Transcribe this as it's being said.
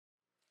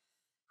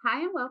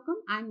Hi and welcome.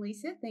 I'm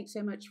Lisa. Thanks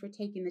so much for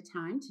taking the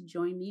time to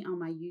join me on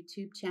my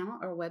YouTube channel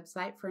or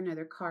website for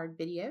another card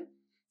video.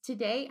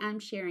 Today I'm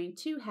sharing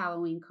 2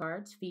 Halloween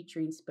cards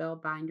featuring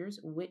Spellbinders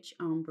Witch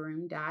on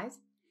Broom dies,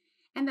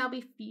 and I'll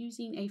be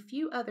using a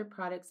few other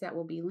products that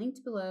will be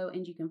linked below,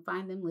 and you can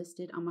find them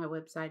listed on my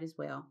website as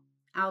well.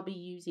 I'll be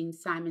using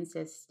Simon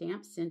Says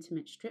Stamp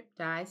sentiment strip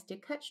dies to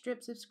cut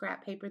strips of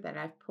scrap paper that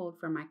I've pulled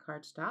from my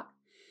cardstock,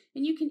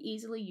 and you can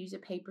easily use a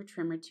paper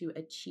trimmer to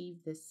achieve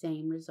the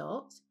same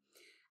results.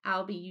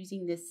 I'll be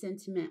using this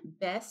sentiment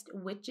Best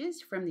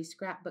Witches from the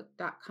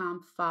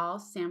scrapbook.com fall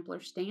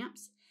sampler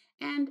stamps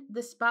and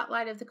the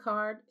spotlight of the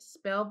card,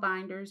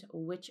 Spellbinders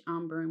Witch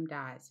on Broom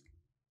dies.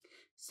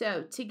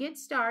 So to get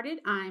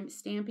started, I'm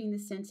stamping the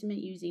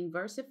sentiment using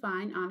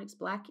VersaFine Onyx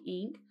Black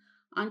ink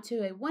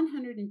onto a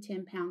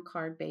 110-pound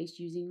card base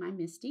using my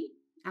Misty.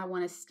 I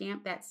want to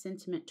stamp that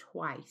sentiment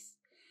twice.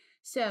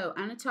 So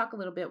I'm going to talk a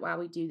little bit while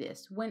we do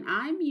this. When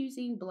I'm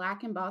using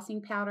black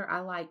embossing powder, I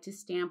like to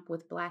stamp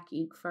with black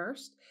ink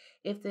first.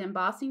 If the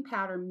embossing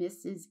powder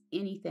misses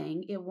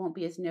anything, it won't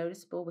be as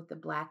noticeable with the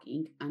black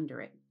ink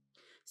under it.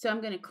 So I'm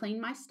going to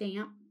clean my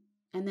stamp,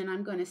 and then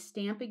I'm going to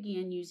stamp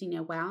again using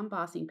a WOW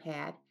embossing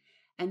pad,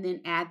 and then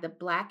add the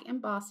black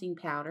embossing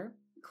powder,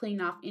 clean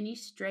off any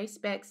stray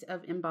specks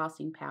of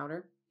embossing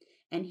powder,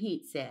 and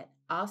heat set.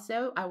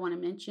 Also, I want to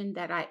mention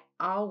that I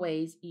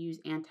always use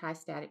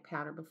anti-static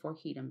powder before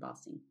heat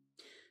embossing.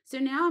 So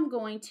now I'm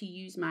going to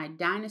use my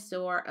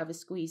dinosaur of a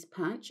squeeze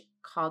punch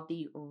called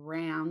the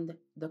Round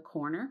the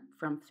Corner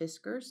from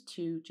Fiskars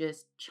to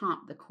just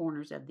chomp the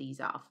corners of these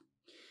off.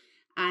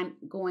 I'm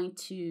going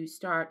to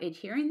start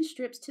adhering the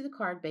strips to the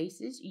card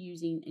bases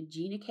using a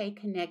Gina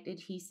Connect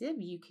adhesive.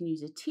 You can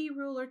use a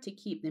T-ruler to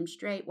keep them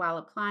straight while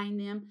applying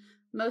them.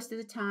 Most of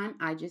the time,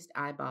 I just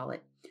eyeball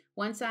it.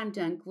 Once I'm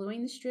done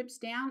gluing the strips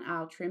down,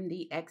 I'll trim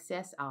the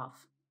excess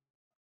off.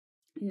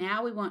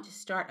 Now we want to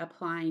start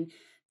applying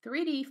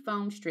 3D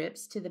foam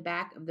strips to the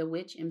back of the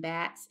witch and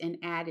bats and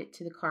add it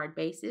to the card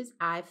bases.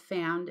 I've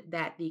found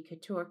that the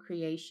Couture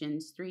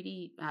Creations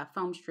 3D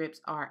foam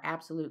strips are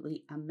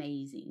absolutely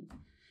amazing.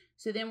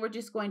 So then we're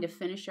just going to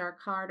finish our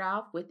card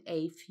off with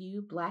a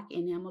few black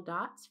enamel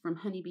dots from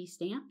Honeybee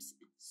Stamps.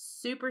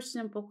 Super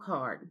simple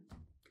card.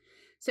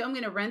 So I'm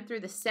going to run through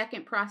the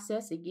second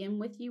process again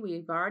with you.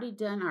 We've already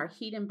done our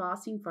heat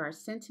embossing for our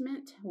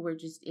sentiment. We're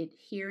just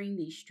adhering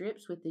these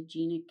strips with the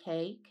Gina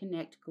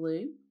Connect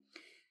glue.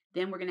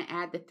 Then we're going to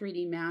add the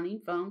 3D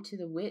mounting foam to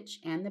the witch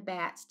and the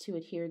bats to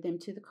adhere them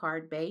to the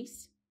card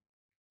base.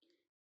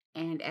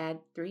 And add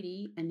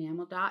 3D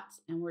enamel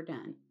dots, and we're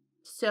done.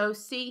 So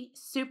see,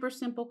 super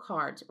simple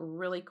cards,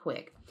 really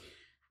quick.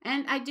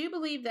 And I do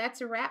believe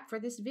that's a wrap for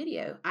this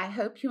video. I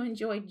hope you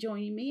enjoyed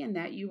joining me and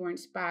that you were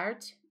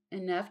inspired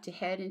enough to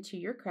head into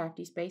your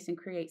crafty space and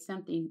create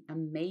something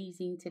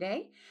amazing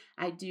today.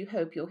 I do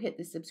hope you'll hit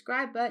the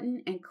subscribe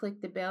button and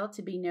click the bell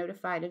to be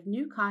notified of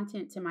new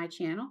content to my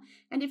channel.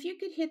 And if you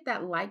could hit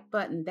that like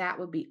button, that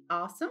would be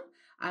awesome.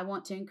 I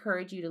want to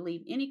encourage you to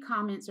leave any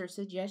comments or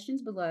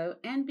suggestions below,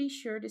 and be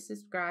sure to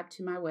subscribe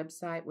to my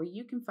website where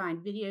you can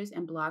find videos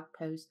and blog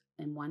posts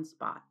in one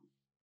spot.